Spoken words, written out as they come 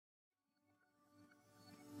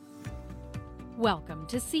Welcome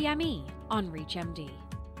to CME on ReachMD.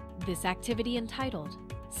 This activity entitled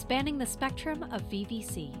Spanning the Spectrum of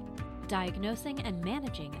VVC, Diagnosing and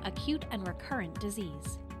Managing Acute and Recurrent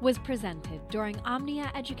Disease was presented during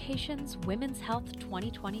Omnia Education's Women's Health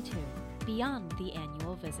 2022, Beyond the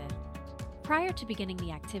Annual Visit. Prior to beginning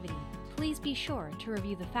the activity, please be sure to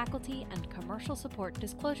review the faculty and commercial support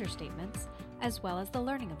disclosure statements as well as the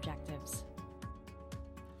learning objectives.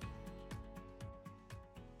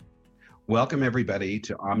 Welcome everybody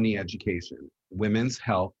to Omni Education, Women's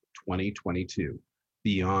Health 2022,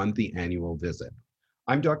 Beyond the Annual Visit.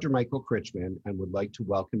 I'm Dr. Michael Critchman and would like to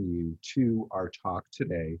welcome you to our talk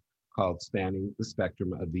today called Spanning the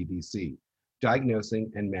Spectrum of VVC,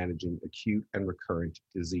 Diagnosing and Managing Acute and Recurrent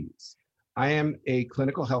Disease. I am a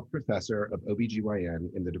clinical health professor of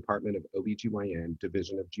OBGYN in the Department of OBGYN,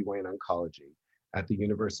 Division of GYN Oncology at the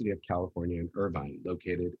University of California in Irvine,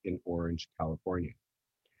 located in Orange, California.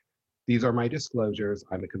 These are my disclosures.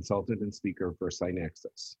 I'm a consultant and speaker for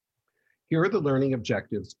Synexus. Here are the learning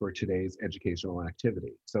objectives for today's educational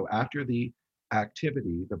activity. So after the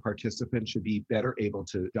activity, the participant should be better able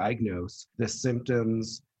to diagnose the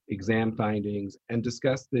symptoms, exam findings, and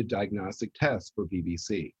discuss the diagnostic tests for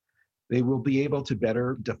VVC. They will be able to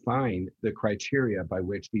better define the criteria by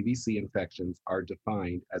which VVC infections are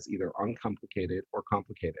defined as either uncomplicated or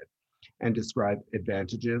complicated, and describe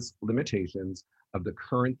advantages, limitations of the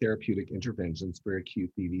current therapeutic interventions for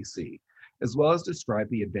acute VVC, as well as describe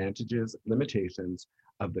the advantages, limitations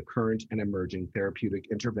of the current and emerging therapeutic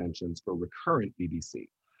interventions for recurrent VVC.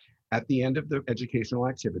 At the end of the educational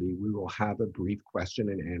activity, we will have a brief question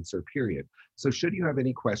and answer period. So should you have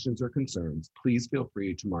any questions or concerns, please feel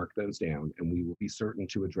free to mark those down and we will be certain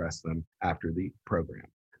to address them after the program.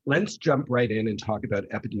 Let's jump right in and talk about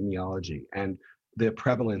epidemiology and the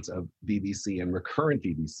prevalence of VVC and recurrent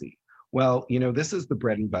VVC. Well, this is the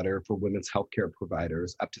bread and butter for women's healthcare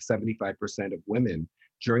providers. Up to 75% of women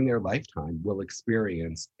during their lifetime will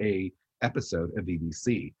experience an episode of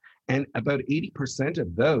VVC. And about 80%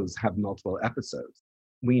 of those have multiple episodes.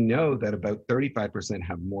 We know that about 35%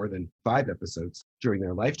 have more than 5 episodes during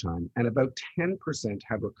their lifetime, and about 10%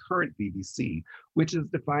 have recurrent VVC, which is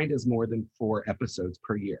defined as more than 4 episodes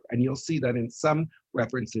per year. And you'll see that in some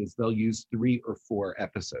references, they'll use 3 or 4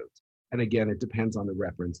 episodes. And again, it depends on the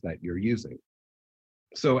reference that you're using.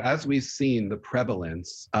 So as we've seen, the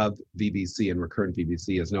prevalence of VVC and recurrent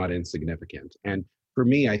VVC is not insignificant. And for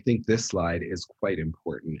me, I think this slide is quite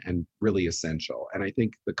important and really essential. And I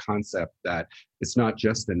think the concept that it's not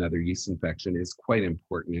just another yeast infection is quite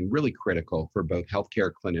important and really critical for both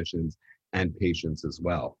healthcare clinicians and patients as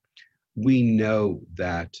well. We know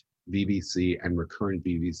that VVC and recurrent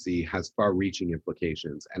VVC has far-reaching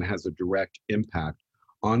implications and has a direct impact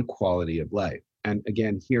on quality of life. And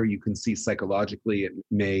again, here you can see psychologically, it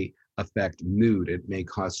may affect mood, it may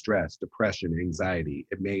cause stress, depression, anxiety,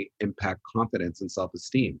 it may impact confidence and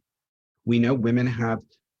self-esteem. We know women have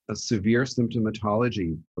a severe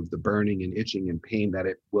symptomatology of the burning and itching and pain that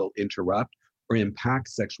it will interrupt or impact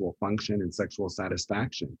sexual function and sexual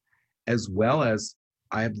satisfaction, as well as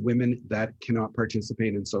I have women that cannot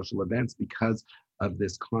participate in social events because of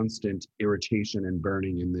this constant irritation and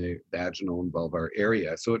burning in the vaginal and vulvar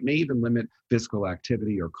area. So it may even limit physical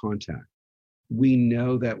activity or contact. We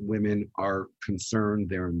know that women are concerned,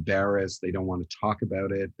 they're embarrassed, they don't want to talk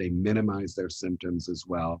about it, they minimize their symptoms as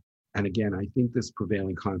well. And again, I think this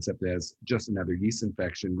prevailing concept as just another yeast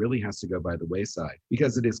infection really has to go by the wayside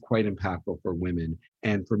because it is quite impactful for women.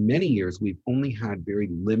 And for many years, we've only had very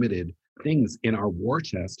limited things in our war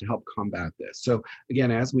chest to help combat this. So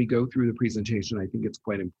again, as we go through the presentation, I think it's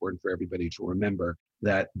quite important for everybody to remember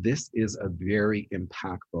that this is a very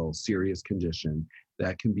impactful, serious condition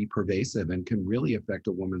that can be pervasive and can really affect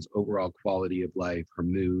a woman's overall quality of life, her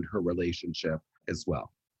mood, her relationship as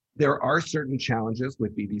well. There are certain challenges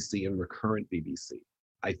with VVC and recurrent VVC.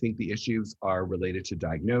 I think the issues are related to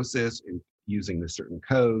diagnosis and using the certain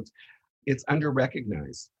codes. It's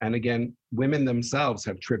under-recognized. And again, women themselves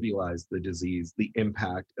have trivialized the disease, the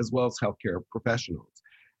impact, as well as healthcare professionals.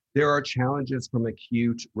 There are challenges from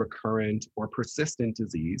acute, recurrent, or persistent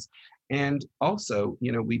disease. And also,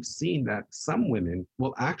 we've seen that some women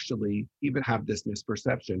will actually even have this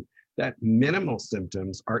misperception that minimal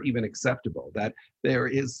symptoms are even acceptable, that there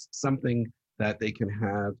is something that they can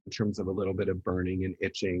have in terms of a little bit of burning and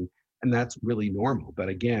itching, and that's really normal. But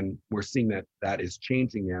again, we're seeing that that is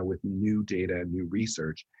changing now with new data, new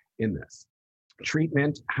research in this.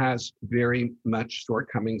 Treatment has very much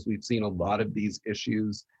shortcomings. We've seen a lot of these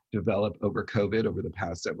issues develop over COVID over the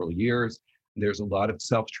past several years. There's a lot of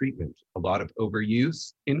self-treatment, a lot of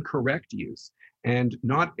overuse, incorrect use, And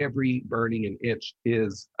not every burning and itch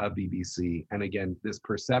is a VVC. And again, this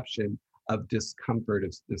perception of discomfort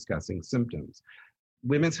of discussing symptoms.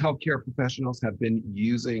 Women's healthcare professionals have been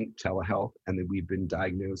using telehealth and that we've been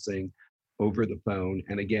diagnosing over the phone.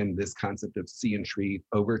 And again, this concept of see and treat,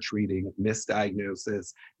 over treating,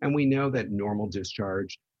 misdiagnosis. And we know that normal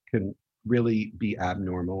discharge can really be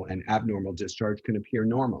abnormal and abnormal discharge can appear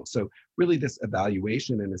normal. So really this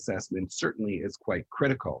evaluation and assessment certainly is quite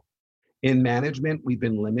critical. In management, we've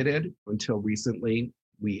been limited until recently.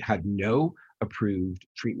 We had no approved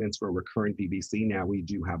treatments for recurrent VVC. Now we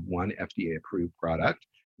do have one FDA approved product.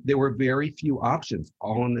 There were very few options,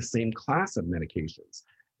 all in the same class of medications.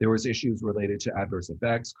 There was issues related to adverse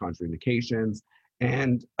effects, contraindications,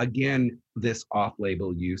 and again, this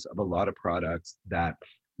off-label use of a lot of products that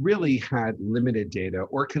really had limited data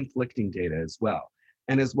or conflicting data as well.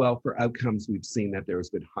 And as well for outcomes, we've seen that there's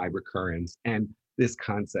been high recurrence and this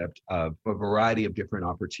concept of a variety of different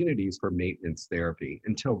opportunities for maintenance therapy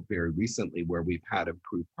until very recently where we've had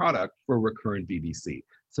approved product for recurrent VVC.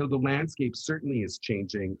 So the landscape certainly is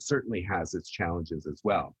changing, certainly has its challenges as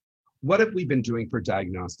well. What have we been doing for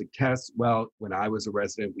diagnostic tests? Well, when I was a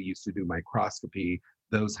resident, we used to do microscopy.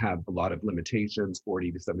 Those have a lot of limitations,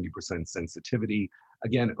 40 to 70% sensitivity.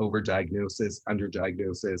 Again, overdiagnosis,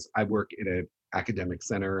 underdiagnosis. I work in an academic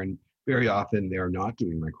center and very often they're not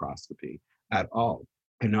doing microscopy at all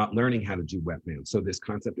and not learning how to do wet mount. So this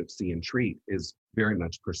concept of see and treat is very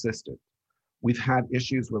much persistent. We've had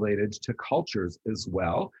issues related to cultures as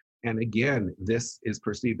well. And again, this is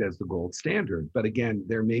perceived as the gold standard. But again,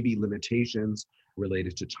 there may be limitations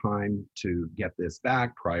related to time to get this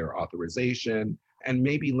back, prior authorization, and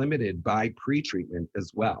may be limited by pre-treatment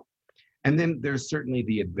as well. And then there's certainly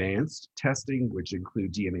the advanced testing, which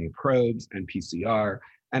include DNA probes and PCR.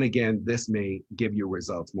 And again, this may give you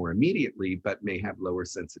results more immediately, but may have lower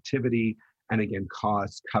sensitivity and again,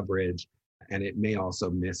 cost, coverage, and it may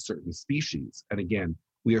also miss certain species. And again,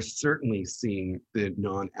 we are certainly seeing the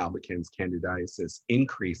non-albicans candidiasis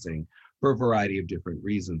increasing for a variety of different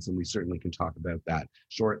reasons, and we certainly can talk about that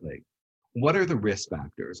shortly. What are the risk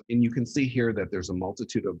factors? And you can see here that there's a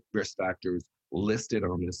multitude of risk factors listed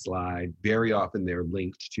on this slide. Very often they're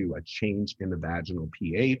linked to a change in the vaginal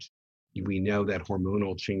pH. We know that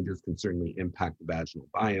hormonal changes can certainly impact the vaginal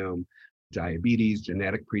biome. Diabetes,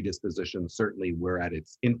 genetic predisposition, certainly we're at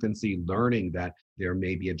its infancy, learning that there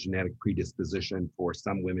may be a genetic predisposition for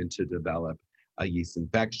some women to develop a yeast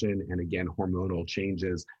infection, and again, hormonal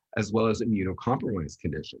changes, as well as immunocompromised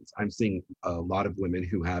conditions. I'm seeing a lot of women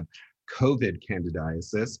who have COVID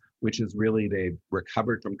candidiasis, which is really they've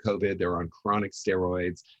recovered from COVID, they're on chronic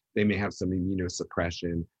steroids, they may have some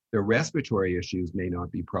immunosuppression. Their respiratory issues may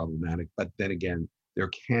not be problematic, but then again, their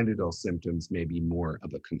candidal symptoms may be more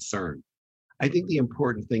of a concern. I think the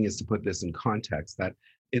important thing is to put this in context that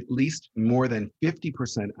at least more than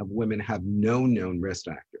 50% of women have no known risk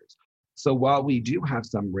factors. So while we do have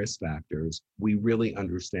some risk factors, we really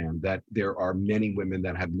understand that there are many women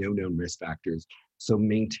that have no known risk factors. So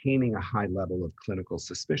maintaining a high level of clinical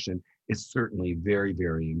suspicion is certainly very,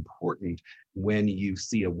 very important when you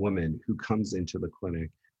see a woman who comes into the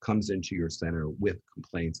clinic, comes into your center with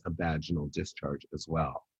complaints of vaginal discharge as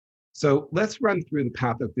well. So let's run through the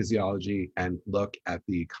pathophysiology and look at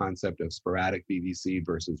the concept of sporadic VVC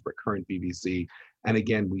versus recurrent VVC. And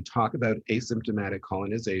again, we talk about asymptomatic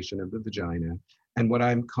colonization of the vagina and what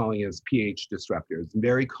I'm calling as pH disruptors.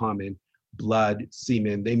 Very common, blood,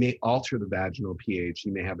 semen, they may alter the vaginal pH.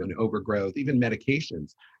 You may have an overgrowth, even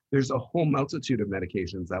medications. There's a whole multitude of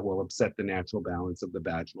medications that will upset the natural balance of the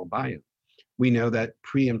vaginal biome. We know that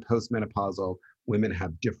pre and postmenopausal women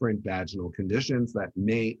have different vaginal conditions that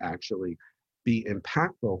may actually be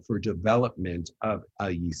impactful for development of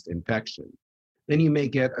a yeast infection. Then you may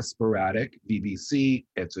get a sporadic VVC.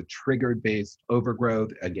 It's a triggered-based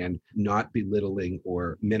overgrowth, again, not belittling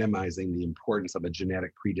or minimizing the importance of a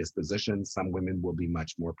genetic predisposition. Some women will be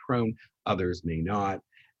much more prone, others may not.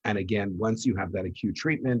 And again, once you have that acute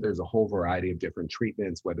treatment, there's a whole variety of different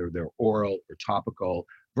treatments, whether they're oral or topical,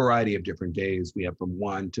 variety of different days. We have from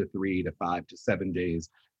 1 to 3 to 5 to 7 days,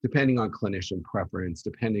 depending on clinician preference,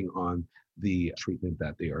 depending on the treatment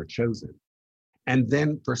that they are chosen. And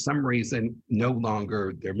then for some reason, no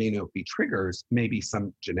longer, there may not be triggers, maybe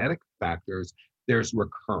some genetic factors, there's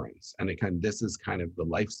recurrence. And again, this is kind of the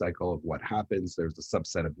life cycle of what happens. There's a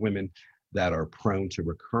subset of women that are prone to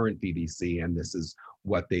recurrent VVC, and this is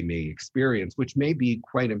what they may experience, which may be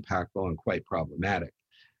quite impactful and quite problematic.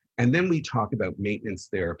 And then we talk about maintenance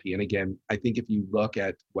therapy. And again, I think if you look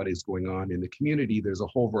at what is going on in the community, there's a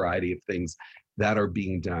whole variety of things that are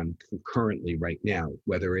being done concurrently right now,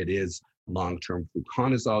 whether it is long-term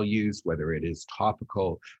fluconazole use, whether it is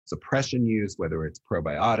topical suppression use, whether it's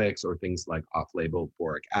probiotics or things like off-label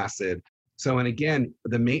boric acid. So, and again,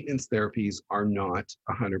 the maintenance therapies are not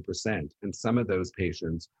 100%, and some of those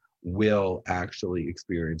patients will actually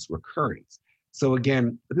experience recurrence. So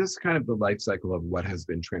again, this is kind of the life cycle of what has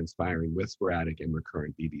been transpiring with sporadic and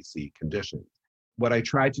recurrent VVC conditions. What I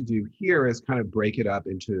tried to do here is kind of break it up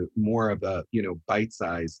into more of a,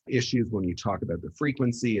 bite-sized issues. When you talk about the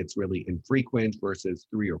frequency, it's really infrequent versus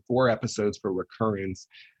 3 or 4 episodes for recurrence.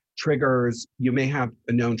 Triggers, you may have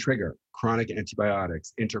a known trigger, chronic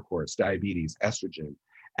antibiotics, intercourse, diabetes, estrogen.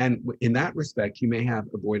 And in that respect, you may have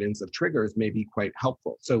avoidance of triggers may be quite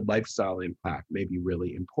helpful. So lifestyle impact may be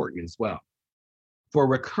really important as well. For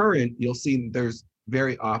recurrent, you'll see there's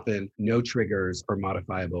very often no triggers or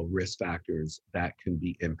modifiable risk factors that can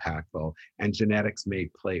be impactful, and genetics may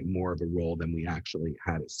play more of a role than we actually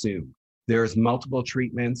had assumed. There's multiple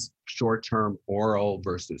treatments, short-term oral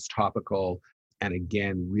versus topical, and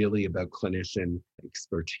again, really about clinician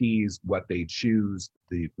expertise, what they choose,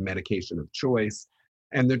 the medication of choice,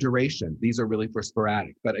 and the duration. These are really for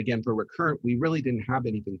sporadic. But again, for recurrent, we really didn't have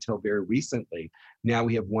anything till very recently. Now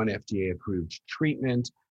we have one FDA-approved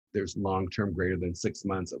treatment. There's long-term greater than 6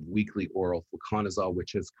 months of weekly oral fluconazole,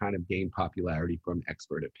 which has kind of gained popularity from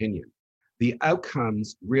expert opinion. The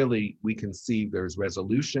outcomes, really, we can see there's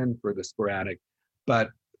resolution for the sporadic, but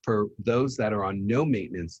for those that are on no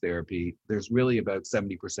maintenance therapy, there's really about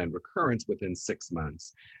 70% recurrence within 6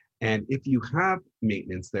 months. And if you have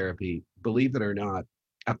maintenance therapy, believe it or not,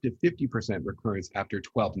 up to 50% recurrence after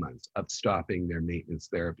 12 months of stopping their maintenance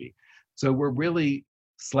therapy. So we're really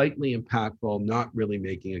slightly impactful, not really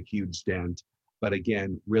making a huge dent, but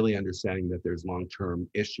again, really understanding that there's long-term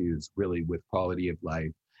issues really with quality of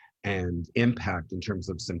life and impact in terms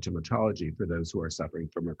of symptomatology for those who are suffering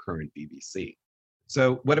from recurrent VVC.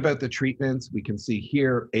 So what about the treatments? We can see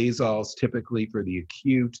here azoles typically for the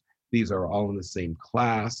acute. These are all in the same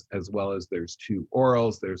class, as well as there's 2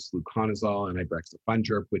 orals. There's fluconazole and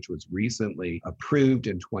ibrexafungerp, which was recently approved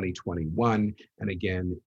in 2021. And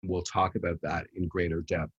again, we'll talk about that in greater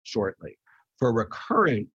depth shortly. For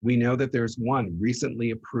recurrent, we know that there's one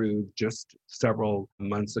recently approved just several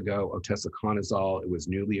months ago, oteseconazole. It was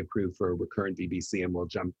newly approved for recurrent VVC, and we'll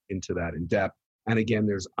jump into that in depth. And again,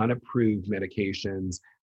 there's unapproved medications.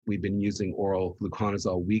 We've been using oral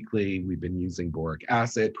fluconazole weekly. We've been using boric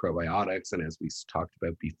acid, probiotics, and as we talked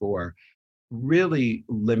about before, really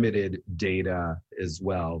limited data as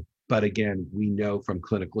well. But again, we know from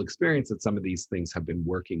clinical experience that some of these things have been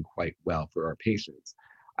working quite well for our patients.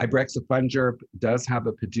 Ibrexafungerp does have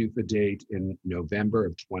a PDUFA date in November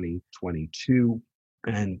of 2022,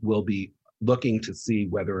 and will be looking to see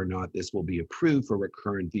whether or not this will be approved for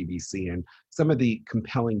recurrent VVC. And some of the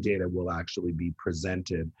compelling data will actually be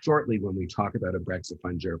presented shortly when we talk about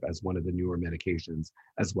ibrexafungerp as one of the newer medications,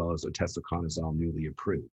 as well as oteseconazole newly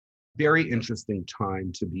approved. Very interesting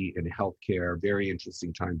time to be in healthcare, very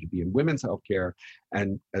interesting time to be in women's healthcare,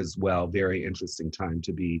 and as well, very interesting time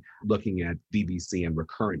to be looking at VVC and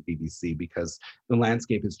recurrent VVC, because the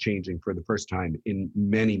landscape is changing for the first time in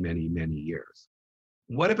many, many, many years.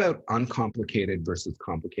 What about uncomplicated versus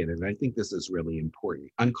complicated? And I think this is really important.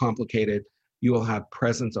 Uncomplicated, you will have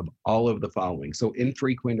presence of all of the following. So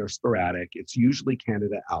infrequent or sporadic, it's usually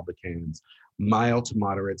Candida albicans, mild to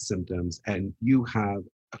moderate symptoms, and you have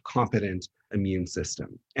a competent immune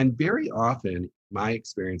system. And very often, my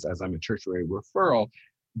experience as I'm a tertiary referral,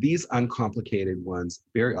 these uncomplicated ones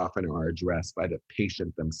very often are addressed by the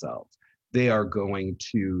patient themselves. They are going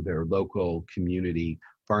to their local community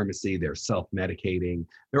pharmacy, they're self-medicating.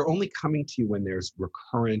 They're only coming to you when there's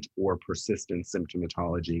recurrent or persistent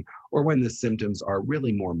symptomatology, or when the symptoms are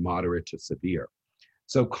really more moderate to severe.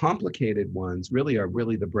 So complicated ones really are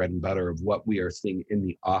the bread and butter of what we are seeing in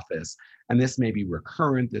the office. And this may be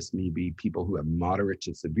recurrent, this may be people who have moderate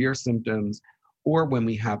to severe symptoms, or when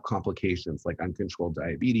we have complications like uncontrolled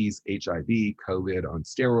diabetes, HIV, COVID on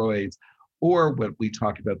steroids, or what we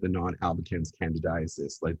talked about, the non-albicans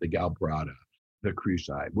candidiasis, like the Galbrata, the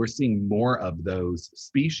cruci. We're seeing more of those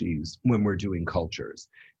species when we're doing cultures.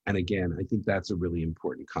 And again, I think that's a really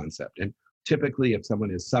important concept. And typically, if someone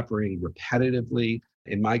is suffering repetitively,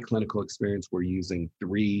 in my clinical experience, we're using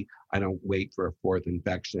 3. I don't wait for a 4th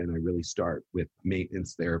infection. I really start with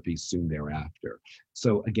maintenance therapy soon thereafter.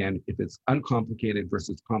 So again, if it's uncomplicated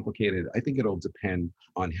versus complicated, I think it'll depend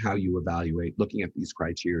on how you evaluate looking at these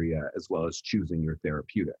criteria, as well as choosing your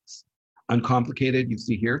therapeutics. Uncomplicated, you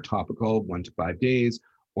see here, topical, 1 to 5 days,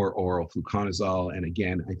 or oral fluconazole. And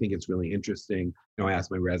again, I think it's really interesting. I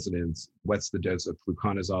ask my residents, what's the dose of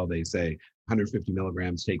fluconazole? They say 150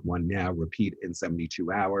 milligrams, take one now, repeat in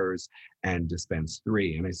 72 hours, and dispense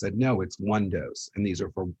three. And I said, no, it's one dose. And these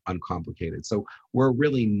are for uncomplicated. So we're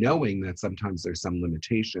really knowing that sometimes there's some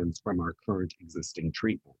limitations from our current existing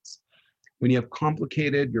treatments. When you have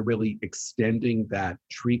complicated, you're really extending that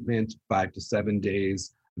treatment 5 to 7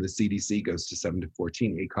 days. The CDC goes to 7 to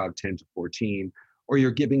 14, ACOG 10 to 14, or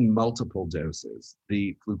you're giving multiple doses,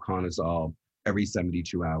 the fluconazole every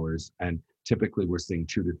 72 hours. And typically we're seeing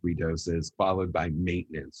 2 to 3 doses, followed by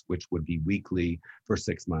maintenance, which would be weekly for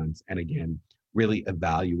 6 months. And again, really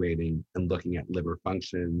evaluating and looking at liver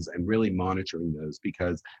functions and really monitoring those,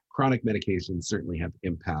 because chronic medications certainly have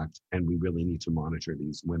impact and we really need to monitor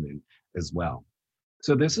these women as well.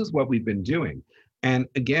 So this is what we've been doing. And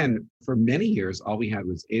again, for many years, all we had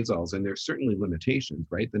was azoles, and there's certainly limitations,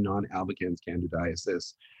 right? The non-albicans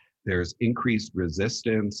candidiasis, there's increased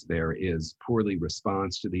resistance, there is poorly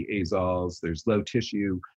response to the azoles, there's low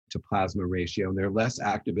tissue to plasma ratio, and they're less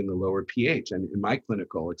active in the lower pH. And in my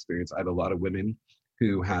clinical experience, I have a lot of women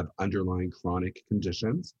who have underlying chronic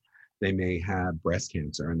conditions. They may have breast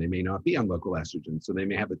cancer and they may not be on local estrogen, so they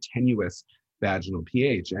may have a tenuous vaginal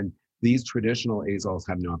pH. And these traditional azoles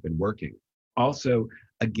have not been working. Also,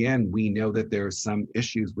 again, we know that there are some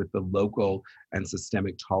issues with the local and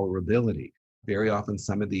systemic tolerability. Very often,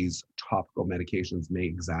 some of these topical medications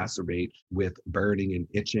may exacerbate with burning and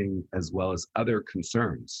itching, as well as other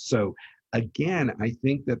concerns. So again, I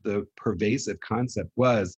think that the pervasive concept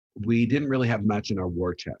was we didn't really have much in our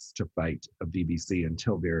war chest to fight a VVC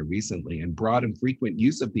until very recently, and broad and frequent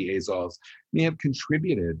use of the azoles may have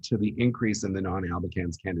contributed to the increase in the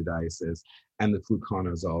non-albicans candidiasis and the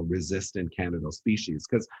fluconazole resistant candidal species.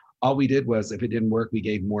 Because all we did was, if it didn't work, we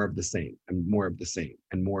gave more of the same and more of the same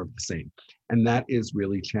and more of the same. And that is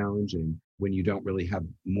really challenging when you don't really have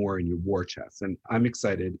more in your war chest. And I'm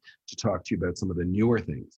excited to talk to you about some of the newer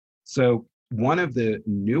things. So one of the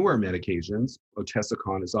newer medications,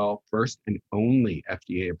 oteseconazole, first and only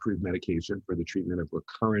FDA-approved medication for the treatment of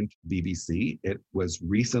recurrent VVC. It was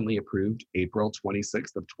recently approved April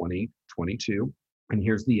 26th of 2022. And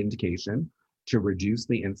here's the indication: to reduce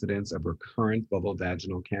the incidence of recurrent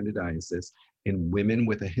vulvovaginal candidiasis in women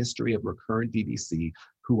with a history of recurrent VVC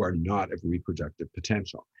who are not of reproductive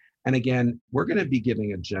potential. And again, we're going to be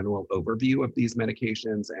giving a general overview of these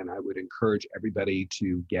medications, and I would encourage everybody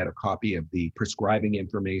to get a copy of the prescribing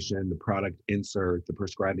information, the product insert. The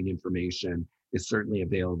prescribing information is certainly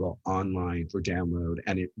available online for download,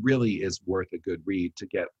 and it really is worth a good read to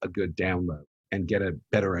get a good download and get a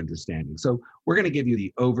better understanding. So we're going to give you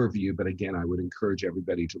the overview, but again, I would encourage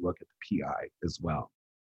everybody to look at the PI as well.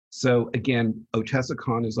 So again,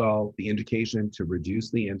 oteseconazole, the indication to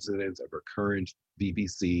reduce the incidence of recurrent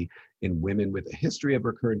VVC in women with a history of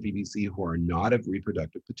recurrent VVC who are not of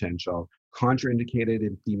reproductive potential, contraindicated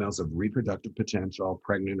in females of reproductive potential,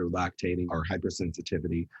 pregnant or lactating, or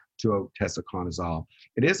hypersensitivity to oteseconazole.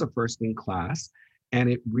 It is a first in class, and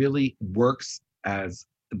it really works as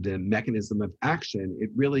the mechanism of action. It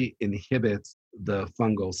really inhibits the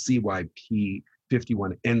fungal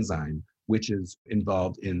CYP51 enzyme, which is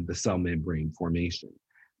involved in the cell membrane formation.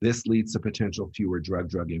 This leads to potential fewer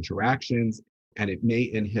drug-drug interactions, and it may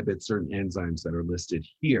inhibit certain enzymes that are listed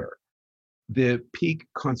here. The peak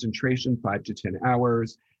concentration, 5 to 10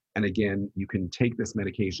 hours. And again, you can take this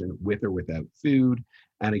medication with or without food.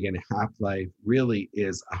 And again, half-life really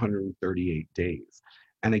is 138 days.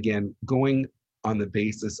 And again, going on the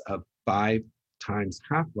basis of 5 times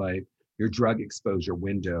half-life, your drug exposure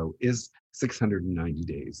window is 690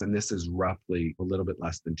 days. And this is roughly a little bit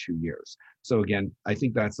less than 2 years. So again, I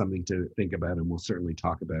think that's something to think about, and we'll certainly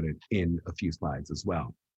talk about it in a few slides as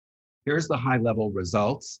well. Here's the high-level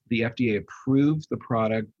results. The FDA approved the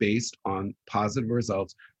product based on positive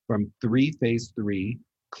results from 3 phase 3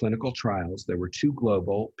 clinical trials. There were 2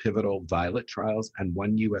 global pivotal Violet trials and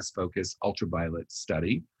 1 US-focused Ultraviolet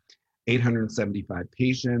study. 875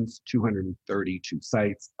 patients, 232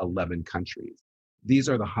 sites, 11 countries. These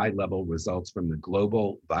are the high-level results from the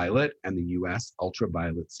global Violet and the US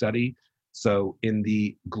Ultraviolet study. So in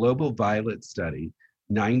the global Violet study,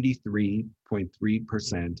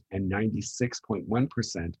 93.3% and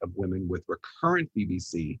 96.1% of women with recurrent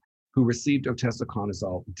VVC who received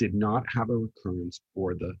oteseconazole did not have a recurrence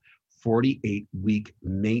for the 48-week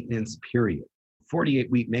maintenance period.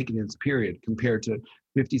 48-week maintenance period compared to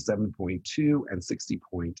 57.2 and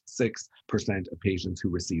 60.6% of patients who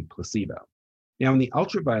received placebo. Now, in the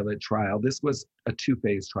Ultraviolet trial, this was a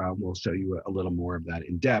 2-phase trial, and we'll show you a little more of that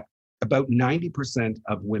in depth. About 90%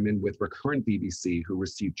 of women with recurrent VVC who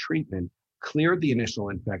received treatment cleared the initial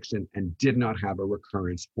infection, and did not have a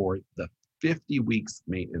recurrence for the 50 weeks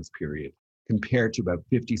maintenance period, compared to about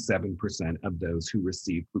 57% of those who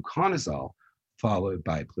received fluconazole, followed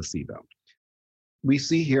by placebo. We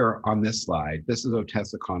see here on this slide, this is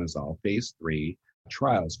oteseconazole, phase 3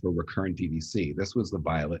 trials for recurrent VVC. This was the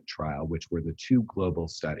Violet trial, which were the two global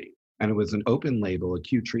studies. And it was an open label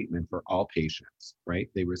acute treatment for all patients, right?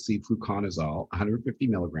 They received fluconazole, 150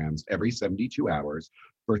 milligrams every 72 hours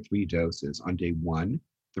for 3 doses on day 1,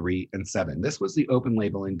 3, and 7. This was the open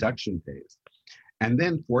label induction phase. And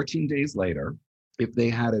then 14 days later, if they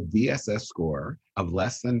had a VSS score of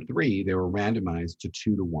less than 3, they were randomized to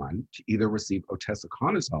 2 to 1 to either receive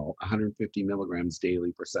oteseconazole, 150 milligrams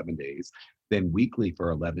daily for 7 days, then weekly for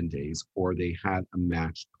 11 days, or they had a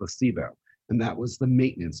matched placebo. And that was the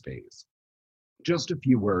maintenance phase. Just a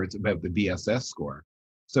few words about the VSS score.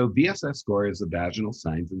 So VSS score is a vaginal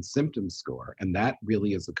signs and symptoms score, and that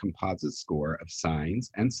really is a composite score of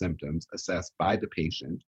signs and symptoms assessed by the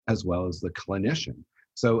patient as well as the clinician.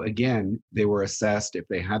 So again, they were assessed if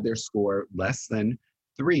they had their score less than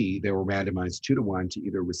 3, they were randomized 2 to 1 to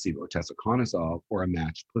either receive oteseconazole or a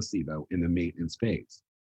matched placebo in the maintenance phase.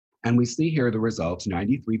 And we see here the results,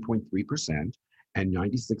 93.3% and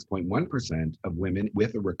 96.1% of women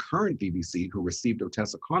with a recurrent VVC who received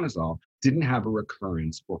oteseconazole didn't have a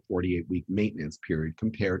recurrence for 48-week maintenance period,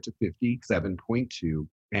 compared to 57.2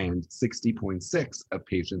 and 60.6 of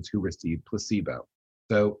patients who received placebo.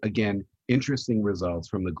 So again, interesting results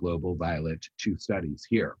from the Global Violet 2 studies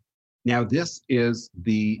here. Now, this is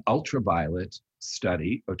the ultraviolet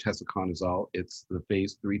study, oteseconazole. It's the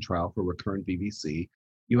phase 3 trial for recurrent VVC.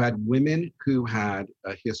 You had women who had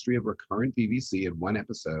a history of recurrent VVC in one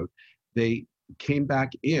episode. They came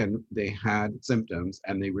back in, they had symptoms,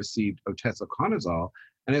 and they received oteseconazole.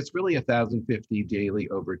 And it's really 1,050 daily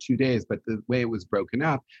over 2 days. But the way it was broken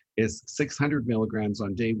up is 600 milligrams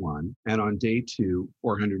on day 1, and on day 2,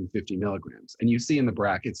 450 milligrams. And you see in the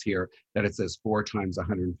brackets here that it says 4 times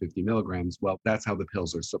 150 milligrams. Well, that's how the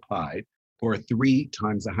pills are supplied, or 3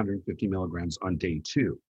 times 150 milligrams on day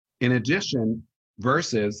 2. In addition,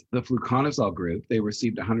 versus the fluconazole group, they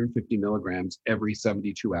received 150 milligrams every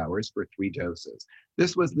 72 hours for 3 doses.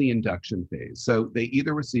 This was the induction phase. So they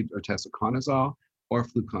either received oteseconazole or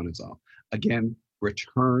fluconazole. Again,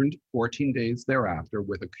 returned 14 days thereafter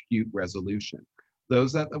with acute resolution.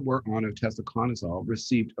 Those that were on oteseconazole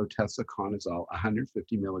received oteseconazole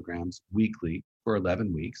 150 milligrams weekly for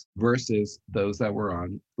 11 weeks, versus those that were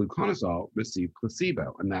on fluconazole received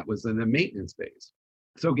placebo, and that was in the maintenance phase.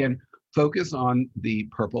 So again, focus on the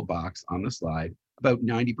purple box on the slide. About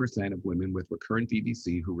 90% of women with recurrent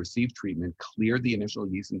VVC who received treatment cleared the initial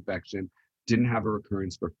yeast infection, didn't have a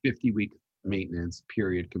recurrence for 50-week maintenance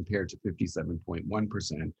period, compared to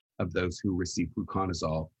 57.1% of those who received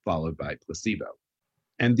fluconazole, followed by placebo.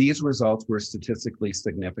 And these results were statistically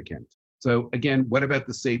significant. So again, what about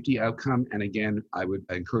the safety outcome? And again, I would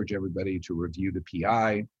encourage everybody to review the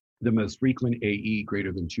PI. The most frequent AE,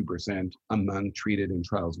 greater than 2% among treated in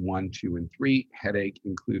trials 1, 2, and 3, headache,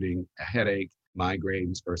 including a headache,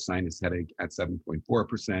 migraines, or sinus headache at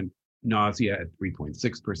 7.4%, nausea at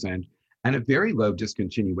 3.6%, and a very low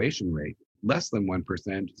discontinuation rate, less than 1%,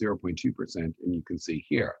 0.2%, and you can see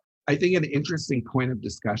here. I think an interesting point of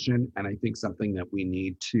discussion, and I think something that we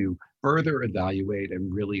need to further evaluate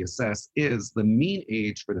and really assess, is the mean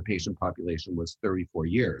age for the patient population was 34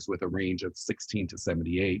 years, with a range of 16 to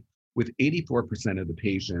 78, with 84% of the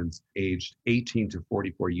patients aged 18 to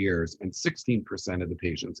 44 years and 16% of the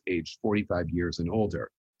patients aged 45 years and older.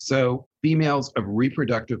 So females of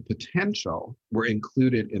reproductive potential were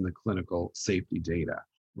included in the clinical safety data.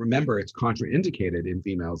 Remember, it's contraindicated in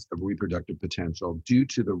females of reproductive potential due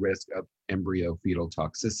to the risk of embryo-fetal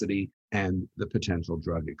toxicity and the potential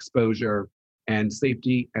drug exposure. And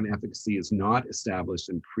safety and efficacy is not established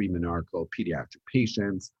in premenarchal pediatric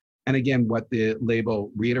patients. And again, what the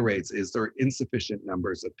label reiterates is there are insufficient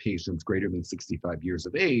numbers of patients greater than 65 years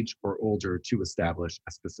of age or older to establish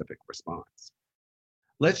a specific response.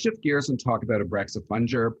 Let's shift gears and talk about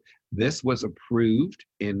ibrexafungerp. This was approved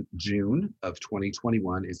in June of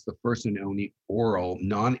 2021. It's the first and only oral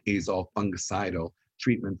non-azole fungicidal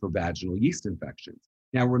treatment for vaginal yeast infections.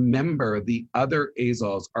 Now remember, the other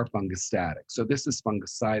azoles are fungistatic. So this is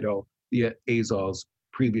fungicidal. The azoles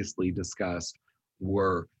previously discussed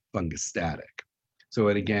were fungistatic. So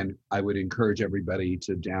and again, I would encourage everybody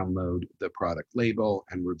to download the product label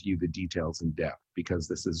and review the details in depth, because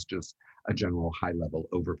this is just a general high-level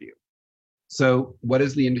overview. So what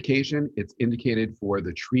is the indication? It's indicated for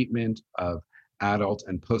the treatment of adult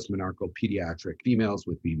and postmenarchal pediatric females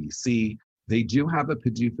with VVC. They do have a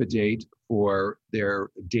PDUFA date for their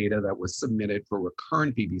data that was submitted for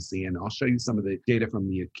recurrent VVC, and I'll show you some of the data from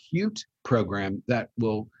the acute program that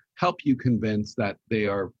will help you convince that they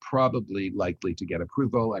are probably likely to get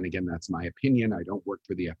approval. And again, that's my opinion. I don't work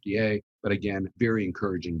for the FDA, but again, very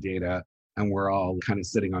encouraging data. And we're all kind of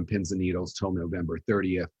sitting on pins and needles till November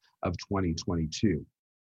 30th of 2022.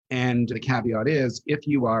 And the caveat is, if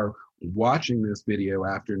you are watching this video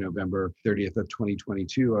after November 30th of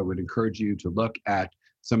 2022, I would encourage you to look at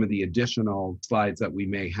some of the additional slides that we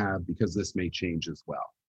may have, because this may change as well.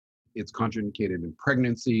 It's contraindicated in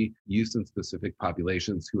pregnancy, use in specific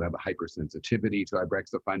populations who have a hypersensitivity to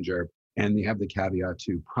ibrexafungerp, and they have the caveat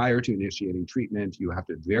to, prior to initiating treatment, you have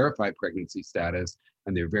to verify pregnancy status,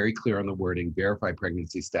 and they're very clear on the wording: verify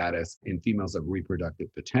pregnancy status in females of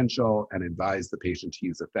reproductive potential, and advise the patient to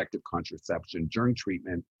use effective contraception during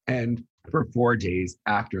treatment and for 4 days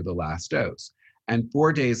after the last dose. And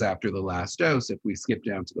 4 days after the last dose, if we skip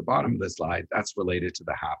down to the bottom of the slide, that's related to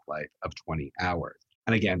the half-life of 20 hours.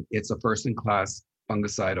 And again, it's a first-in-class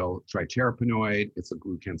fungicidal triterpenoid. It's a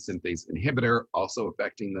glucan synthase inhibitor, also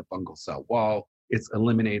affecting the fungal cell wall. It's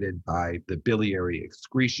eliminated by the biliary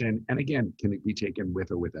excretion. And again, can it be taken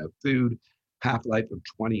with or without food? Half-life of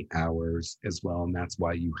 20 hours as well. And that's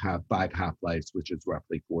why you have 5 half-lives, which is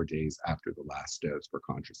roughly 4 days after the last dose for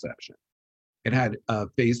contraception. It had a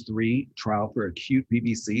phase 3 trial for acute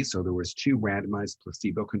VVC. So there was 2 randomized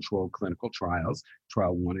placebo-controlled clinical trials,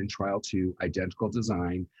 trial 1 and trial 2, identical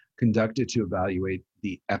design, conducted to evaluate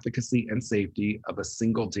the efficacy and safety of a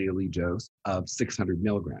single daily dose of 600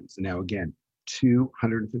 milligrams. And now again,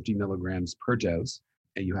 250 milligrams per dose.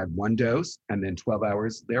 And you had 1 dose, and then 12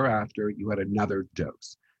 hours thereafter, you had another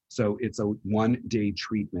dose. So it's a 1-day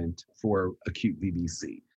treatment for acute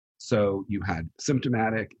VVC. So you had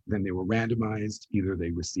symptomatic, then they were randomized. Either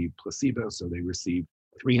they received placebo, so they received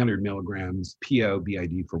 300 milligrams PO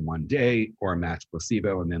BID for 1 day, or a matched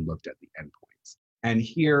placebo, and then looked at the endpoints. And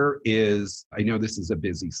here is, I know this is a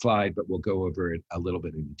busy slide, but we'll go over it a little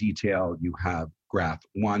bit in detail. You have graph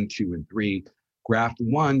 1, 2, and 3. Graph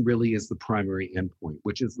 1 really is the primary endpoint,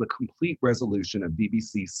 which is the complete resolution of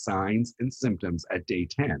VVC signs and symptoms at day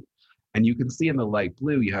 10. And you can see in the light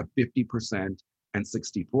blue, you have 50% and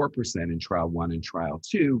 64% in trial 1 and trial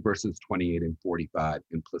 2 versus 28 and 45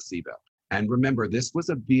 in placebo. And remember, this was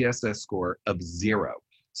a VSS score of 0,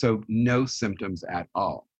 so no symptoms at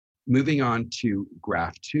all. Moving on to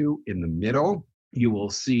graph 2 in the middle, you will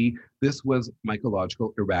see this was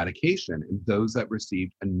mycological eradication in those that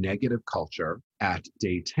received a negative culture at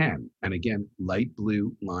day 10. And again, light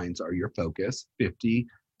blue lines are your focus, 50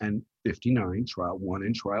 and 59, trial 1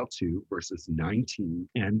 and trial 2 versus 19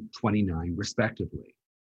 and 29 respectively.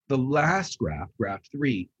 The last graph, graph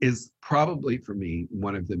 3, is probably for me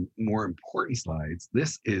one of the more important slides.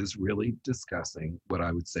 This is really discussing what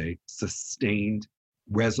I would say sustained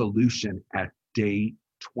resolution at day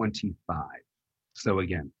 25. So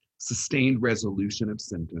again, sustained resolution of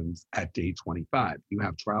symptoms at day 25. You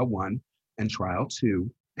have trial 1 and trial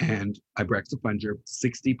 2, and ibrexafungerp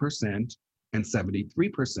 60% and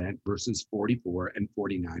 73% versus 44 and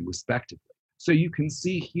 49 respectively. So you can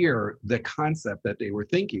see here the concept that they were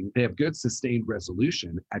thinking. They have good sustained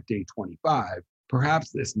resolution at day 25.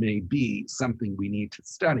 Perhaps this may be something we need to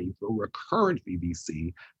study for recurrent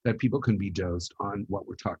VVC, that people can be dosed on what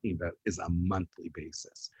we're talking about is a monthly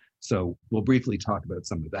basis. So we'll briefly talk about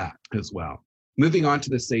some of that as well. Moving on to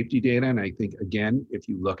the safety data, and I think, again, if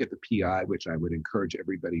you look at the PI, which I would encourage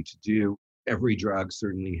everybody to do, every drug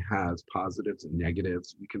certainly has positives and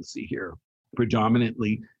negatives. You can see here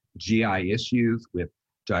predominantly GI issues with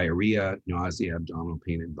diarrhea, nausea, abdominal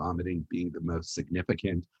pain, and vomiting being the most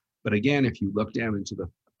significant. But again, if you look down into the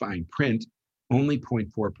fine print, only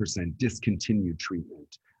 0.4% discontinued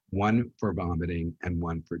treatment, 1 for vomiting and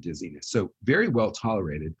 1 for dizziness. So very well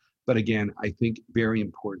tolerated. But again, I think very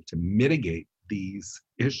important to mitigate these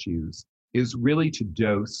issues is really to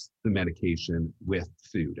dose the medication with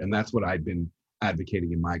food. And that's what I've been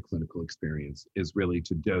advocating in my clinical experience, is really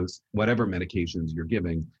to dose whatever medications you're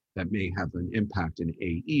giving that may have an impact in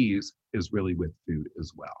AEs is really with food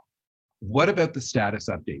as well. What about the status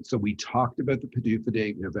update? So we talked about the PDUFA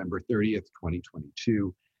date, November 30th,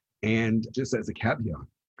 2022. And just as a caveat,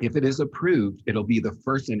 if it is approved, it'll be the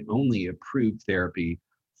first and only approved therapy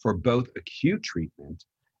for both acute treatment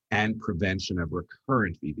and prevention of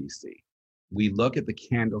recurrent VVC. We look at the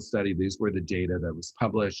CANDLE study. These were the data that was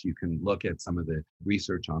published. You can look at some of the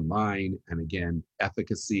research online. And again,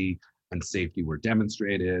 efficacy and safety were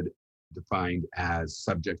demonstrated, defined as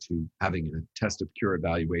subject to having a test of cure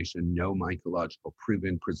evaluation, no mycological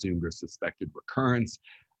proven, presumed, or suspected recurrence.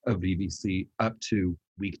 of VVC up to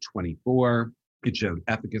week 24. It showed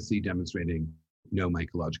efficacy, demonstrating no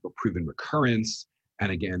mycological proven recurrence.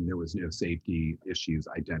 And again, there was no safety issues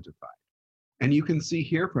identified. And you can see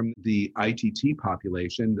here from the ITT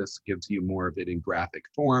population, this gives you more of it in graphic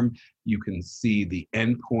form. You can see the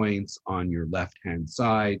endpoints on your left-hand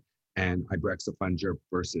side and ibrexafungerp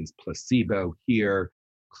versus placebo here.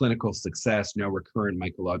 Clinical success, no recurrent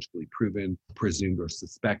mycologically proven, presumed or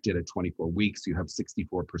suspected at 24 weeks. You have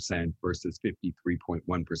 64% versus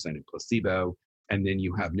 53.1% in placebo. And then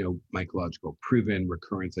you have no mycological proven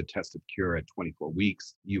recurrence at test of cure at 24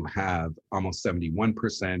 weeks. You have almost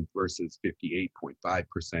 71% versus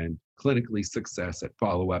 58.5% clinically success at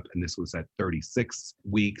follow-up, and this was at 36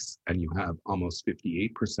 weeks. And you have almost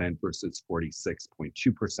 58% versus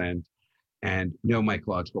 46.2%, and no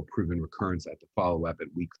mycological proven recurrence at the follow-up at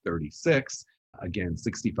week 36. Again,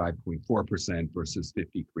 65.4% versus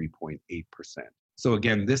 53.8%. So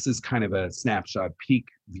again, this is kind of a snapshot peek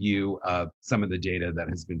view of some of the data that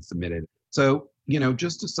has been submitted. So,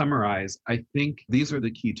 just to summarize, I think these are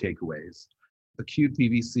the key takeaways. Acute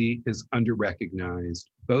VVC is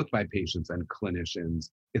under-recognized both by patients and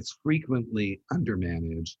clinicians. It's frequently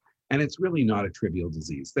undermanaged, and it's really not a trivial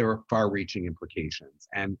disease. There are far-reaching implications.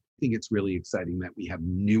 And I think it's really exciting that we have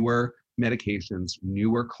newer medications,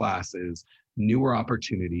 newer classes, newer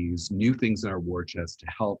opportunities, new things in our war chest to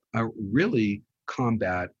help really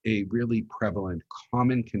combat a really prevalent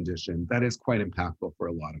common condition that is quite impactful for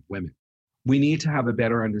a lot of women. We need to have a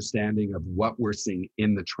better understanding of what we're seeing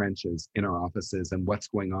in the trenches in our offices and what's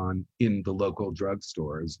going on in the local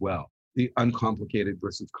drugstore as well. The uncomplicated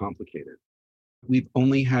versus complicated. We've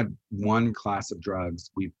only had one class of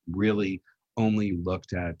drugs. We've really only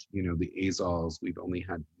looked at, the azoles. We've only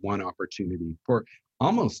had one opportunity for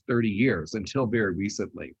almost 30 years until very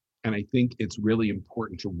recently. And I think it's really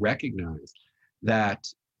important to recognize that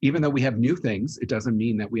even though we have new things, it doesn't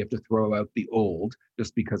mean that we have to throw out the old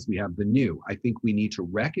just because we have the new. I think we need to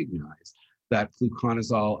recognize that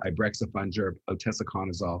fluconazole, ibrexafungerp,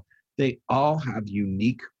 oteseconazole, they all have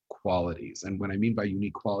unique qualities. And what I mean by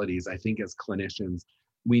unique qualities, I think as clinicians,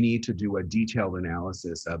 we need to do a detailed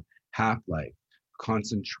analysis of half-life,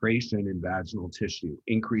 concentration in vaginal tissue,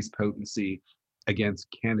 increased potency against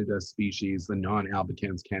Candida species, the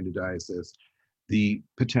non-albicans candidiasis, the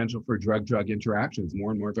potential for drug-drug interactions. More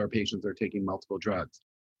and more of our patients are taking multiple drugs.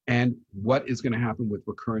 And what is going to happen with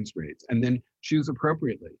recurrence rates? And then choose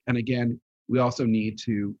appropriately. And again, we also need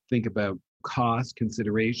to think about cost,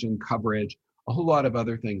 consideration, coverage, a whole lot of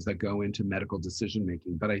other things that go into medical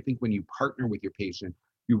decision-making. But I think when you partner with your patient,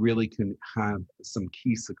 you really can have some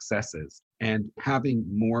key successes. And having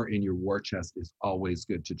more in your war chest is always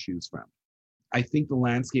good to choose from. I think the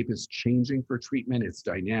landscape is changing for treatment. It's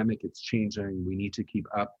dynamic, it's changing. We need to keep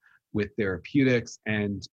up with therapeutics.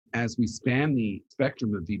 And as we span the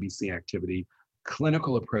spectrum of VVC activity,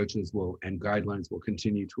 clinical approaches and guidelines will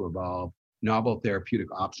continue to evolve. Novel therapeutic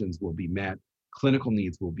options will be met. Clinical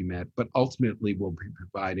needs will be met, but ultimately we'll be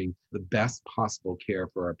providing the best possible care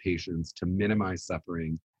for our patients to minimize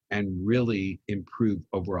suffering and really improve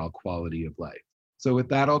overall quality of life. So with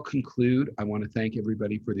that, I'll conclude. I want to thank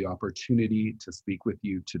everybody for the opportunity to speak with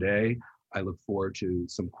you today. I look forward to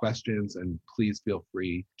some questions, and please feel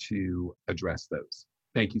free to address those.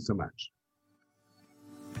 Thank you so much.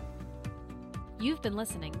 You've been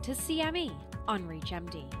listening to CME on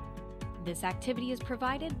ReachMD. This activity is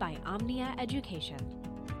provided by Omnia Education.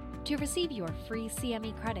 To receive your free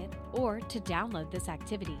CME credit or to download this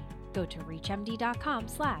activity, go to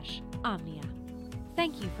reachmd.com/Omnia.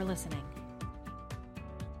 Thank you for listening.